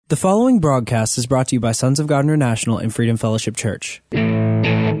The following broadcast is brought to you by Sons of God International and Freedom Fellowship Church.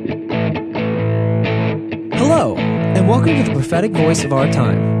 Hello, and welcome to the prophetic voice of our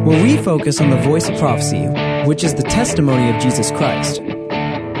time, where we focus on the voice of prophecy, which is the testimony of Jesus Christ.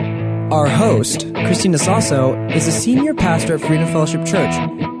 Our host, Christina Sasso, is a senior pastor at Freedom Fellowship Church.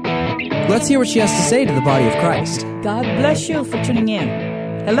 Let's hear what she has to say to the body of Christ. God bless you for tuning in.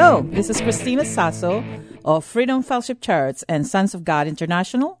 Hello, this is Christina Sasso of Freedom Fellowship Church and Sons of God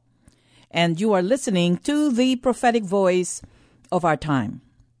International, and you are listening to the prophetic voice of our time.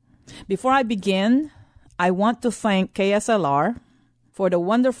 Before I begin, I want to thank KSLR for the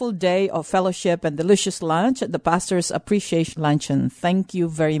wonderful day of fellowship and delicious lunch at the Pastor's Appreciation Luncheon. Thank you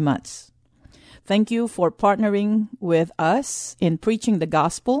very much. Thank you for partnering with us in preaching the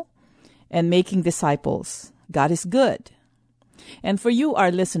gospel and making disciples. God is good. And for you,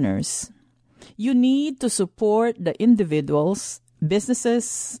 our listeners, you need to support the individuals,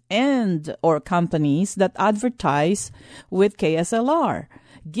 businesses, and or companies that advertise with KSLR.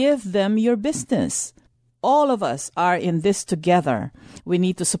 Give them your business. All of us are in this together. We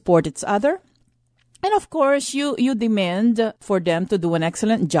need to support each other. And of course, you demand for them to do an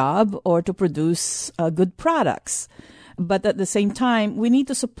excellent job or to produce good products. But at the same time, we need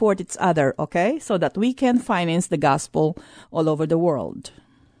to support each other, okay? So that we can finance the gospel all over the world.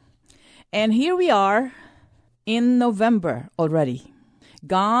 And here we are in November already.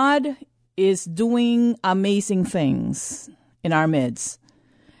 God is doing amazing things in our midst.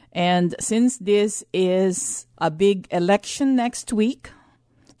 And since this is a big election next week,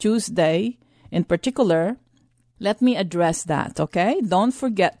 Tuesday in particular, let me address that, okay? Don't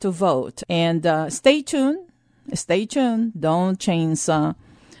forget to vote. And stay tuned. Stay tuned. Don't change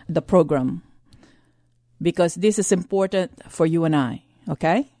the program. Because this is important for you and I,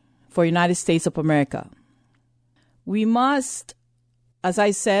 okay? For United States of America. We must, as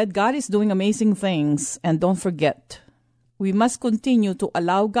I said, God is doing amazing things. And don't forget, we must continue to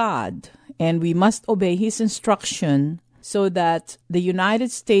allow God and we must obey His instruction so that the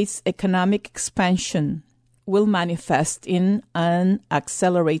United States economic expansion will manifest in an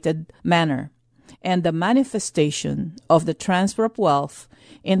accelerated manner. And the manifestation of the transfer of wealth,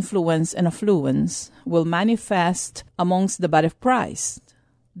 influence, and affluence will manifest amongst the body of Christ.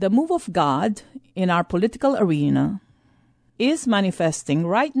 The move of God in our political arena is manifesting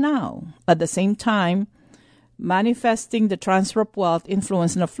right now. At the same time, manifesting the transfer of wealth,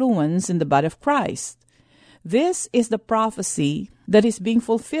 influence, and affluence in the body of Christ. This is the prophecy that is being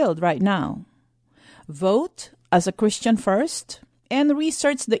fulfilled right now. Vote as a Christian first and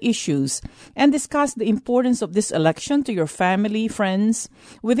research the issues and discuss the importance of this election to your family, friends,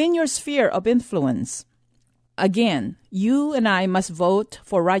 within your sphere of influence. Again, you and I must vote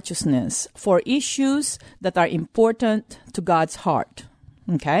for righteousness, for issues that are important to God's heart.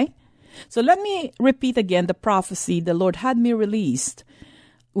 Okay? So let me repeat again the prophecy the Lord had me released,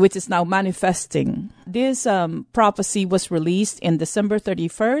 which is now manifesting. This prophecy was released in December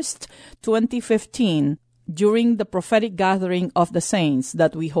 31st, 2015, during the prophetic gathering of the saints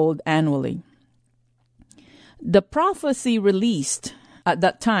that we hold annually. The prophecy released at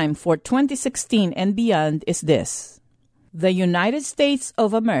that time for 2016 and beyond is this: the United States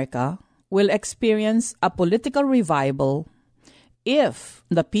of America will experience a political revival if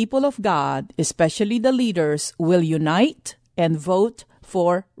the people of God, especially the leaders, will unite and vote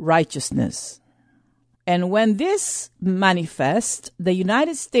for righteousness. And when this manifests, the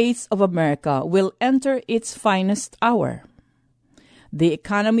United States of America will enter its finest hour. The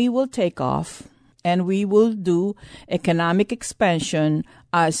economy will take off, and we will do economic expansion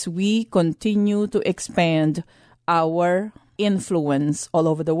as we continue to expand our influence all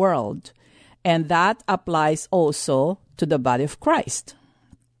over the world. And that applies also to the body of Christ.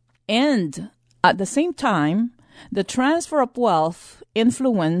 And at the same time, the transfer of wealth,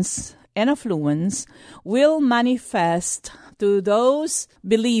 influence, and affluence will manifest to those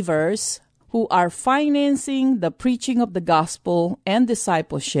believers who are financing the preaching of the gospel and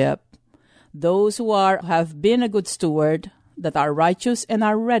discipleship, those who have been a good steward, that are righteous and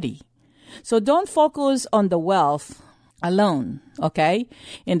are ready. So don't focus on the wealth alone, okay?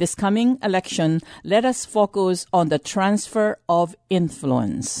 In this coming election, let us focus on the transfer of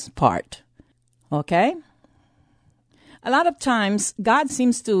influence part, okay? A lot of times, God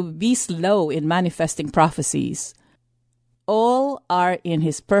seems to be slow in manifesting prophecies. All are in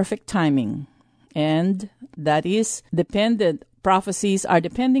His perfect timing, and that is dependent. Prophecies are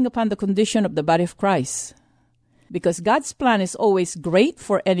depending upon the condition of the body of Christ. Because God's plan is always great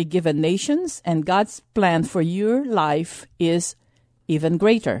for any given nations, and God's plan for your life is even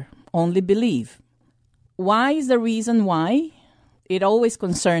greater. Only believe. Why is the reason why? it always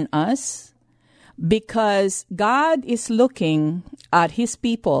concerns us because God is looking at His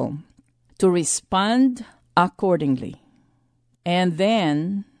people to respond accordingly. And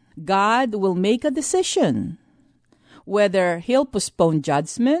then God will make a decision whether He'll postpone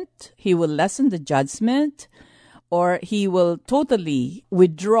judgment, He will lessen the judgment, or He will totally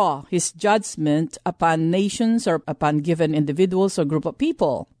withdraw His judgment upon nations or upon given individuals or group of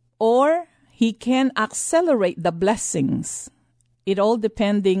people. Or He can accelerate the blessings. It all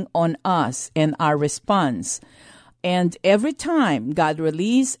depending on us and our response. And every time God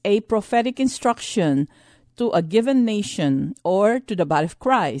releases a prophetic instruction to a given nation or to the body of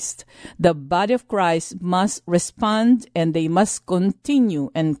Christ, the body of Christ must respond, and they must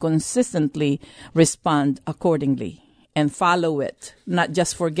continue and consistently respond accordingly and follow it, not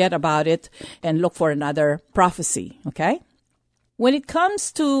just forget about it and look for another prophecy, okay? When it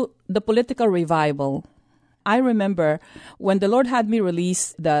comes to the political revival, I remember when the Lord had me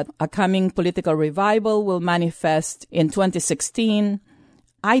release that a coming political revival will manifest in 2016,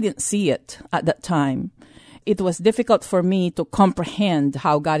 I didn't see it at that time. It was difficult for me to comprehend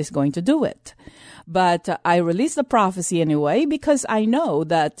how God is going to do it. But I released the prophecy anyway because I know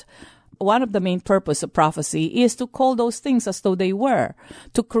that one of the main purpose of prophecy is to call those things as though they were,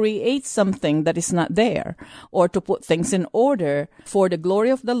 to create something that is not there, or to put things in order for the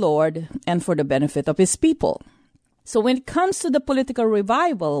glory of the Lord and for the benefit of His people. So when it comes to the political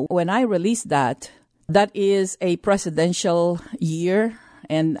revival, when I released that is a presidential year,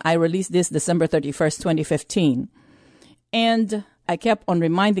 and I released this December 31st, 2015. And I kept on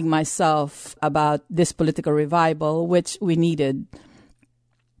reminding myself about this political revival, which we needed.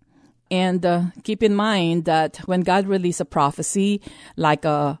 And keep in mind that when God released a prophecy, like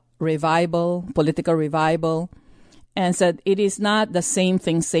a revival, political revival, and said it is not the same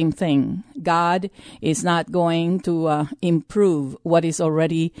thing. God is not going to improve what is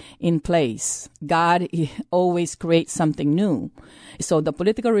already in place. God always creates something new. So the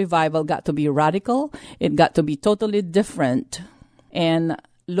political revival got to be radical. It got to be totally different. And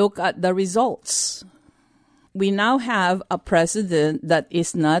look at the results. We now have a president that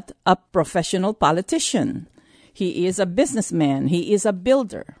is not a professional politician. He is a businessman. He is a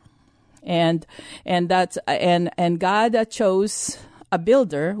builder. And God chose a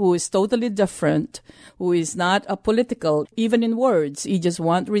builder who is totally different, who is not a political, even in words. He just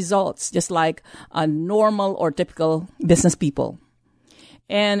wants results, just like a normal or typical business people.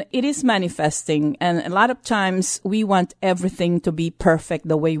 And it is manifesting. And a lot of times we want everything to be perfect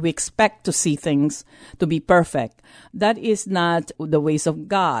the way we expect to see things to be perfect. That is not the ways of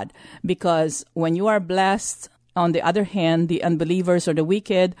God. Because when you are blessed, on the other hand, the unbelievers or the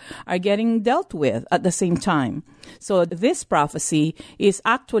wicked are getting dealt with at the same time. So this prophecy is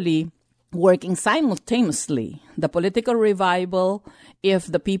actually working simultaneously. The political revival, if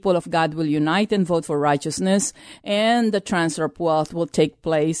the people of God will unite and vote for righteousness, and the transfer of wealth will take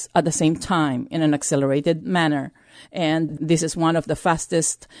place at the same time in an accelerated manner. And this is one of the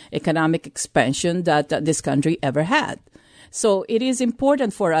fastest economic expansion that this country ever had. So it is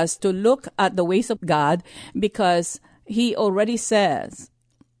important for us to look at the ways of God because He already says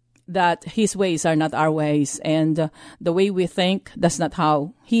that His ways are not our ways, and the way we think, that's not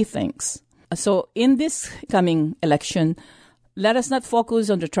how He thinks. So in this coming election, let us not focus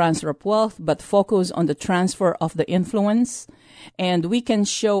on the transfer of wealth, but focus on the transfer of the influence. And we can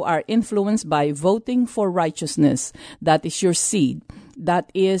show our influence by voting for righteousness. That is your seed.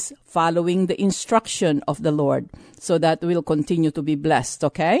 That is following the instruction of the Lord, so that we'll continue to be blessed,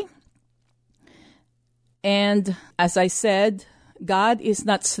 okay? And as I said, God is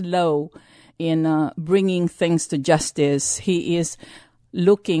not slow in bringing things to justice. He is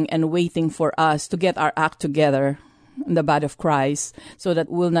looking and waiting for us to get our act together in the body of Christ so that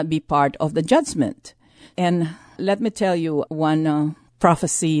we'll not be part of the judgment. And let me tell you one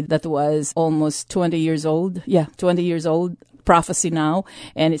prophecy that was almost 20 years old. 20 years old prophecy now,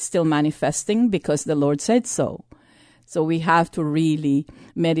 and it's still manifesting because the Lord said so. So we have to really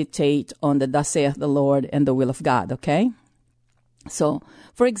meditate on the thus saith the Lord and the will of God, okay? So,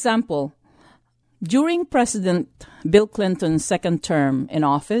 for example, during President Bill Clinton's second term in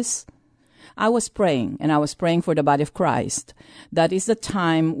office, I was praying, and I was praying for the body of Christ. That is the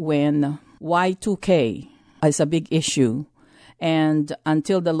time when Y2K is a big issue. And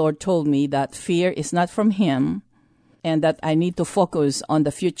until the Lord told me that fear is not from Him, and that I need to focus on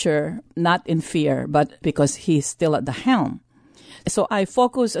the future, not in fear, but because He's still at the helm. So I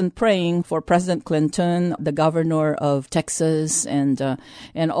focus on praying for President Clinton, the governor of Texas, and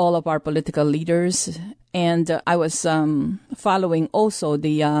all of our political leaders. And I was following also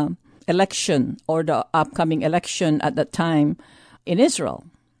the election, or the upcoming election at that time in Israel.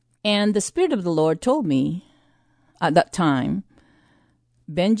 And the Spirit of the Lord told me at that time,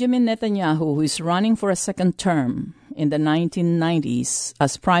 Benjamin Netanyahu, who is running for a second term in the 1990s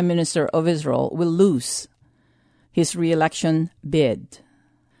as Prime Minister of Israel, will lose his re-election bid.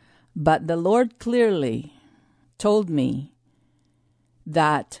 But the Lord clearly told me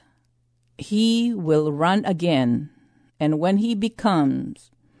that he will run again. And when he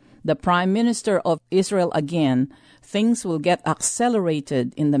becomes the Prime Minister of Israel again, things will get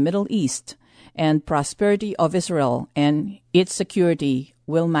accelerated in the Middle East, and prosperity of Israel and its security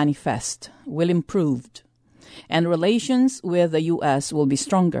will manifest, will improve, and relations with the U.S. will be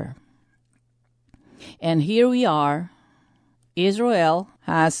stronger. And here we are. Israel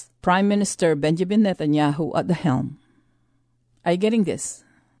has Prime Minister Benjamin Netanyahu at the helm. Are you getting this?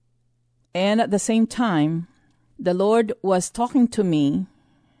 And at the same time, the Lord was talking to me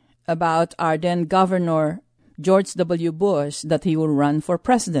about our then Governor George W. Bush, that he will run for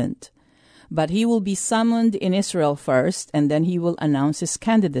president. But he will be summoned in Israel first, and then he will announce his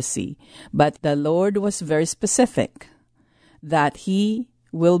candidacy. But the Lord was very specific that he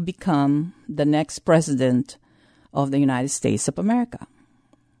will become the next president of the United States of America.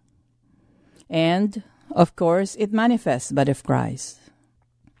 And, of course, it manifests by the of Christ.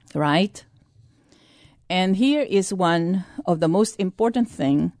 Right? And here is one of the most important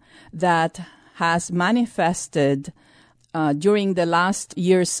things that has manifested during the last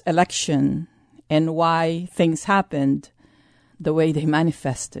year's election and why things happened the way they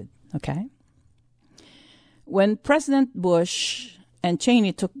manifested, okay? When President Bush and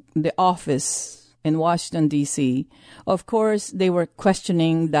Cheney took the office in Washington, D.C., of course, they were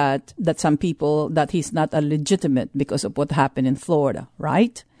questioning that some people, that he's not a legitimate because of what happened in Florida,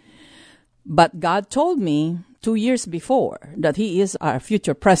 right? But God told me 2 years before that he is our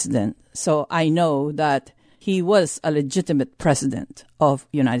future president, so I know that he was a legitimate president of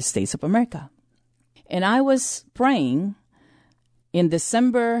the United States of America. And I was praying in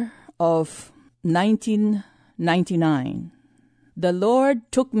December of 1999. The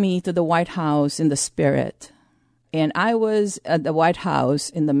Lord took me to the White House in the Spirit. And I was at the White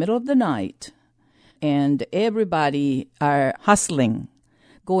House in the middle of the night. And everybody are hustling,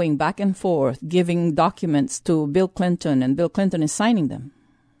 going back and forth, giving documents to Bill Clinton. And Bill Clinton is signing them.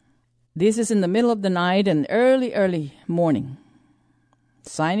 This is in the middle of the night and early morning,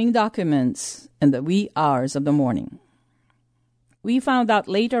 signing documents in the wee hours of the morning. We found out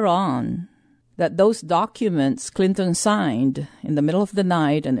later on that those documents Clinton signed in the middle of the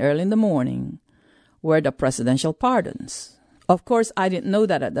night and early in the morning were the presidential pardons. Of course, I didn't know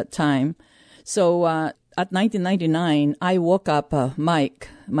that at that time. So at 1999, I woke up Mike,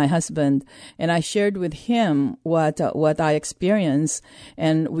 my husband, and I shared with him what I experienced,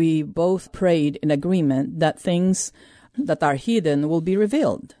 and we both prayed in agreement that things that are hidden will be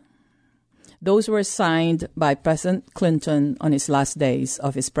revealed. Those were signed by President Clinton on his last days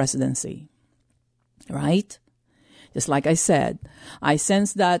of his presidency. Right? Just like I said, I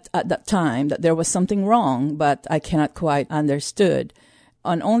sensed that at that time that there was something wrong, but I cannot quite understood.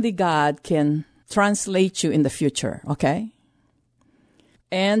 And only God can translate you in the future, okay?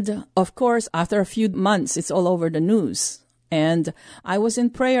 And, of course, after a few months, it's all over the news. And I was in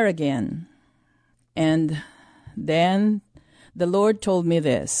prayer again. And then the Lord told me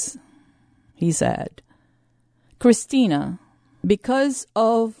this. He said, Christina, because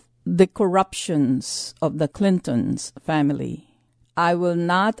of the corruptions of the Clintons family, I will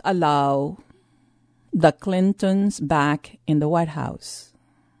not allow the Clintons back in the White House.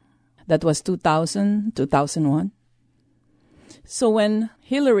 That was 2001. So when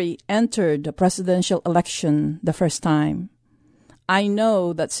Hillary entered the presidential election the first time, I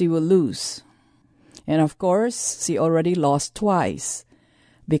know that she will lose. And of course, she already lost twice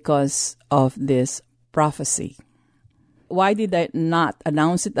because of this prophecy. Why did I not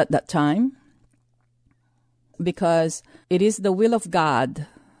announce it at that time? Because it is the will of God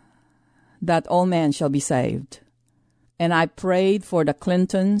that all men shall be saved. And I prayed for the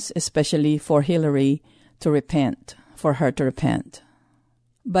Clintons, especially for Hillary, to repent, for her to repent.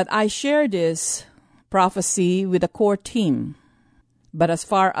 But I shared this prophecy with the core team. But as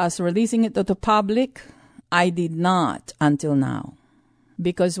far as releasing it to the public, I did not until now.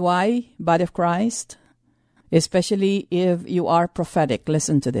 Because why, body of Christ? Especially if you are prophetic,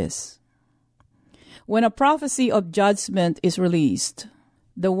 listen to this. When a prophecy of judgment is released,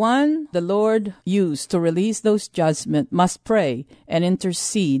 the one the Lord used to release those judgments must pray and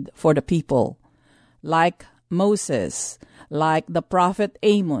intercede for the people, like Moses, like the prophet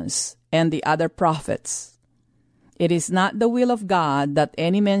Amos, and the other prophets. It is not the will of God that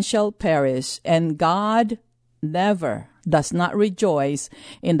any man shall perish, and God never does not rejoice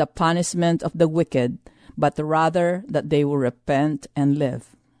in the punishment of the wicked, but rather that they will repent and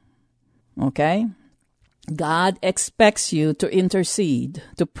live. Okay? God expects you to intercede,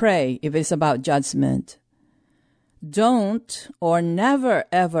 to pray if it's about judgment. Don't or never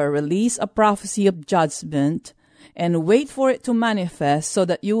ever release a prophecy of judgment and wait for it to manifest so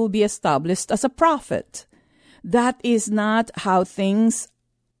that you will be established as a prophet. That is not how things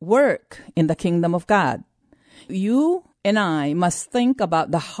work in the kingdom of God. You and I must think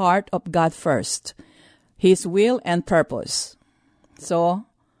about the heart of God first, His will and purpose. So,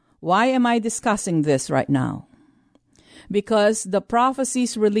 why am I discussing this right now? Because the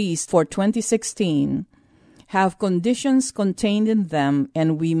prophecies released for 2016 have conditions contained in them,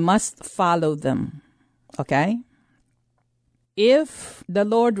 and we must follow them. Okay? If the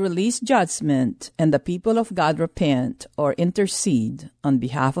Lord release judgment and the people of God repent or intercede on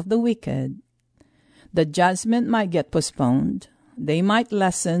behalf of the wicked, the judgment might get postponed, they might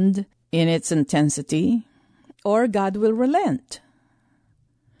lessen in its intensity, or God will relent.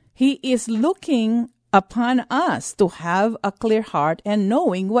 He is looking upon us to have a clear heart and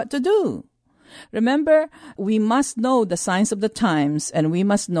knowing what to do. Remember, we must know the signs of the times and we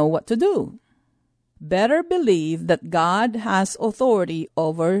must know what to do. Better believe that God has authority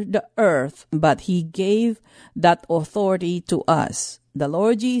over the earth, but He gave that authority to us. The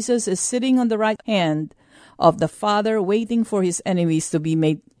Lord Jesus is sitting on the right hand of the Father, waiting for His enemies to be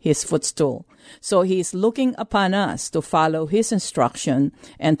made His footstool. So He is looking upon us to follow His instruction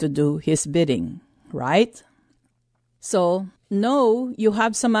and to do His bidding, right? So, know you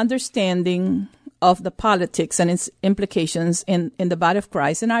have some understanding of the politics and its implications in the body of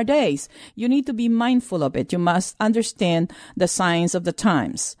Christ in our days. You need to be mindful of it. You must understand the signs of the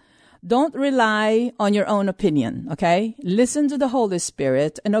times. Don't rely on your own opinion, okay? Listen to the Holy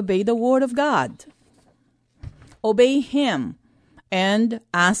Spirit and obey the Word of God. Obey Him and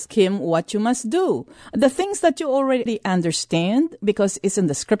ask Him what you must do. The things that you already understand, because it's in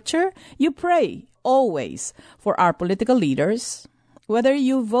the Scripture, you pray always for our political leaders, whether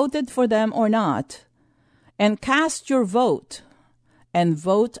you voted for them or not, and cast your vote and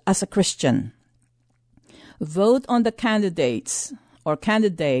vote as a Christian. Vote on the candidates or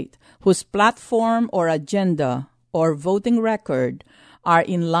candidate whose platform or agenda or voting record are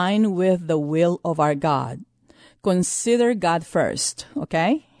in line with the will of our God. Consider God first,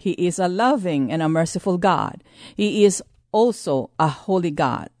 okay? He is a loving and a merciful God. He is also a holy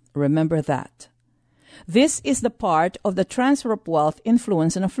God. Remember that. This is the part of the transfer of wealth,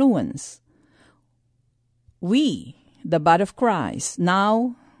 influence, and affluence. We, the body of Christ,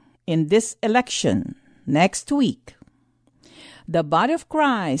 now in this election, next week, the body of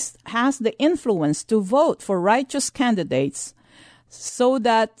Christ has the influence to vote for righteous candidates so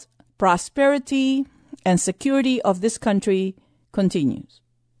that prosperity and security of this country continues.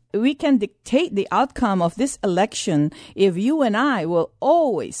 We can dictate the outcome of this election if you and I will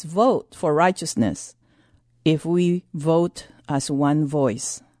always vote for righteousness, if we vote as one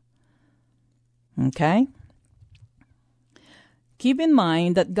voice. Okay? Keep in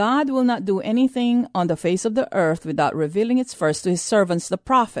mind that God will not do anything on the face of the earth without revealing it first to His servants, the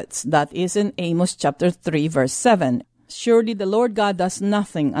prophets. That is in Amos chapter 3, verse 7. Surely the Lord God does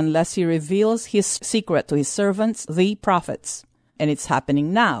nothing unless He reveals His secret to His servants, the prophets. And it's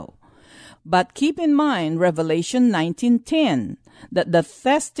happening now. But keep in mind Revelation 19:10, that the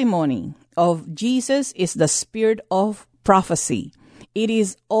testimony of Jesus is the spirit of prophecy. It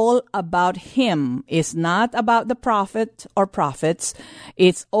is all about Him. It's not about the prophet or prophets.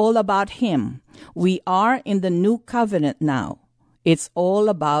 It's all about Him. We are in the new covenant now. It's all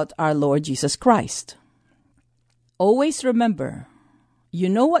about our Lord Jesus Christ. Always remember, you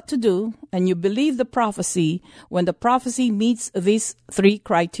know what to do and you believe the prophecy when the prophecy meets these three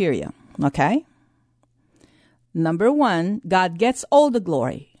criteria. Okay? Number 1, God gets all the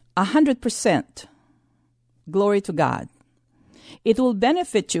glory, 100%. Glory to God. It will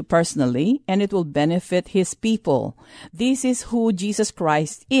benefit you personally, and it will benefit His people. This is who Jesus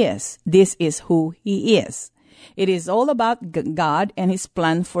Christ is. This is who He is. It is all about God and His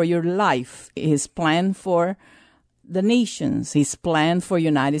plan for your life, His plan for the nations, His plan for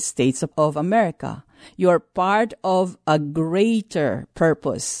United States of America. You are part of a greater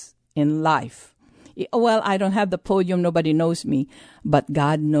purpose in life. Well, I don't have the podium, nobody knows me, but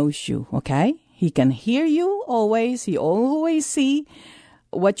God knows you, okay? He can hear you always. He always see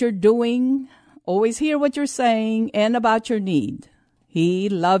what you're doing, always hear what you're saying, and about your need. He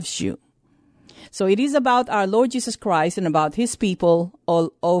loves you. So it is about our Lord Jesus Christ and about His people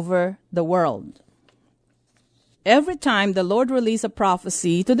all over the world. Every time the Lord releases a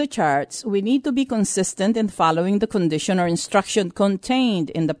prophecy to the church, we need to be consistent in following the condition or instruction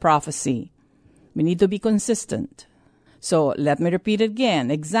contained in the prophecy. We need to be consistent. So let me repeat it again.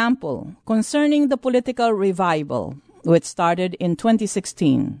 Example, concerning the political revival, which started in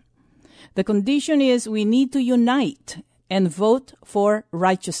 2016. The condition is we need to unite and vote for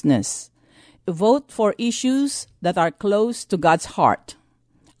righteousness. Vote for issues that are close to God's heart,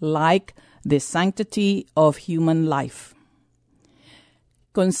 like the sanctity of human life.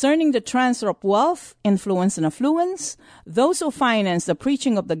 Concerning the transfer of wealth, influence, and affluence, those who finance the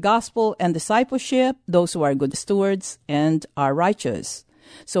preaching of the gospel and discipleship, those who are good stewards and are righteous.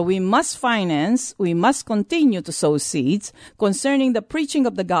 So we must continue to sow seeds concerning the preaching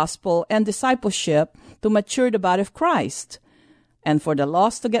of the gospel and discipleship to mature the body of Christ and for the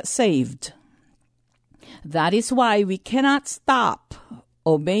lost to get saved. That is why we cannot stop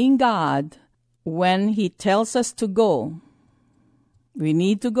obeying God when He tells us to go. We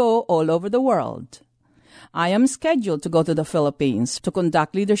need to go all over the world. I am scheduled to go to the Philippines to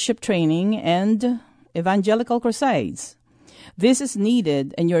conduct leadership training and evangelical crusades. This is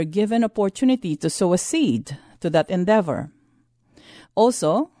needed, and you're given opportunity to sow a seed to that endeavor.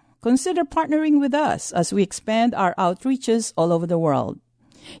 Also, consider partnering with us as we expand our outreaches all over the world.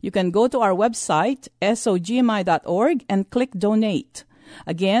 You can go to our website, sogmi.org, and click Donate.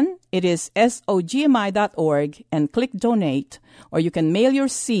 Again, it is sogmi.org and click Donate, or you can mail your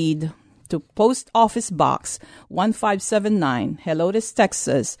seed to Post Office Box 1579, Helotes,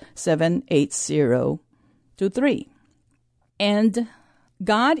 Texas 78023. And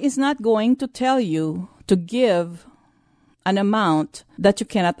God is not going to tell you to give an amount that you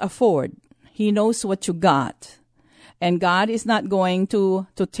cannot afford. He knows what you got. And God is not going to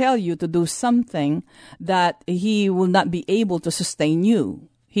tell you to do something that He will not be able to sustain you.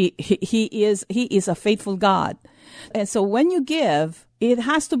 He is a faithful God. And so when you give, it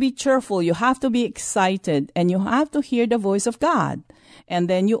has to be cheerful. You have to be excited, and you have to hear the voice of God. And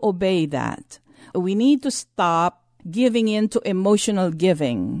then you obey that. We need to stop giving in to emotional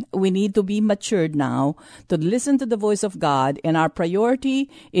giving. We need to be matured now to listen to the voice of God. And our priority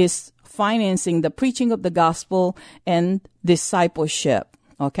is financing the preaching of the gospel and discipleship.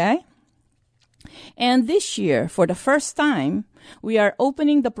 Okay? And this year, for the first time, we are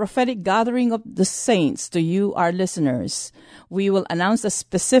opening the prophetic gathering of the saints to you, our listeners. We will announce the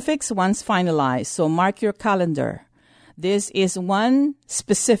specifics once finalized, so mark your calendar. This is one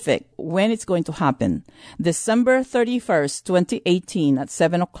specific when it's going to happen. December 31st, 2018 at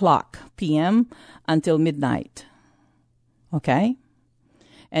 7 o'clock p.m. until midnight. Okay?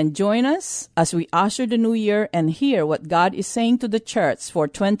 And join us as we usher the new year and hear what God is saying to the church for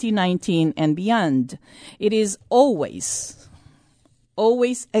 2019 and beyond. It is always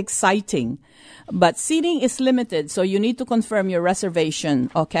exciting. But seating is limited, so you need to confirm your reservation,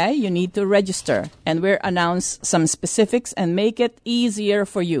 okay? You need to register, and we'll announce some specifics and make it easier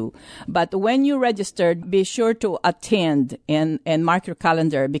for you. But when you registered, be sure to attend and mark your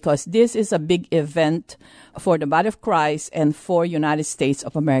calendar, because this is a big event for the body of Christ and for United States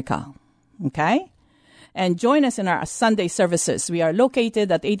of America, okay? And join us in our Sunday services. We are located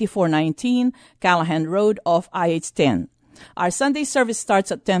at 8419 Callahan Road off IH-10. Our Sunday service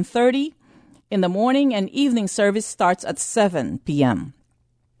starts at 10:30 in the morning, and evening service starts at 7 p.m.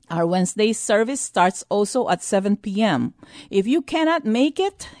 Our Wednesday service starts also at 7 p.m. If you cannot make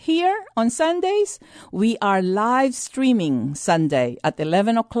it here on Sundays, we are live streaming Sunday at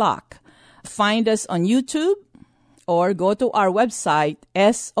 11 o'clock. Find us on YouTube or go to our website,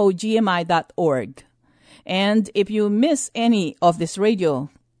 sogmi.org. And if you miss any of this radio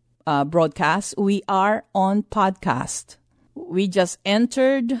broadcast, we are on podcast. We just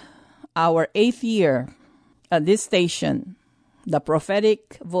entered our 8th year at this station, the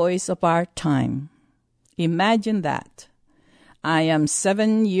prophetic voice of our time. Imagine that. I am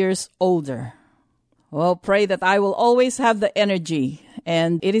 7 years older. Well, pray that I will always have the energy.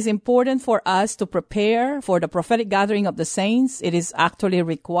 And it is important for us to prepare for the prophetic gathering of the saints. It is actually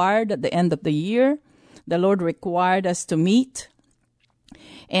required at the end of the year. The Lord required us to meet.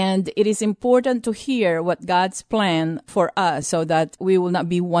 And it is important to hear what God's plan for us so that we will not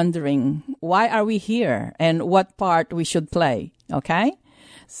be wondering, why are we here and what part we should play, okay?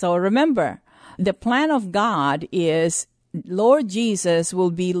 So remember, the plan of God is Lord Jesus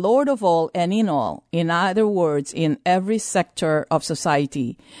will be Lord of all and in all. In other words, in every sector of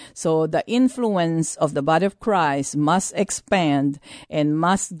society. So the influence of the body of Christ must expand and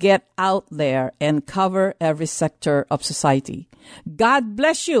must get out there and cover every sector of society. God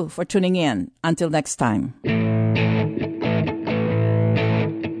bless you for tuning in. Until next time.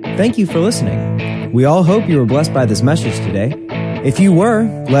 Thank you for listening. We all hope you were blessed by this message today. If you were,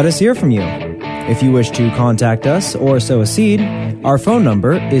 let us hear from you. If you wish to contact us or sow a seed, our phone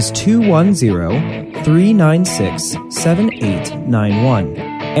number is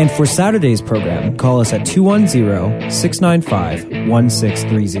 210-396-7891. And for Saturday's program, call us at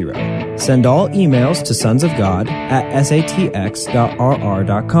 210-695-1630. Send all emails to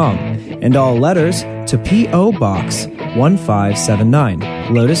sonsofgod@satx.rr.com and all letters to P.O. Box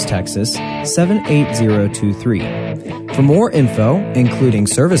 1579, Lotus, Texas 78023. For more info, including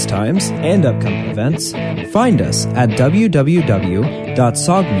service times and upcoming events, find us at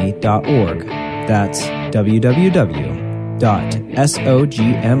www.sogmi.org. That's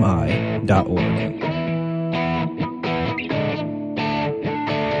www.sogmi.org.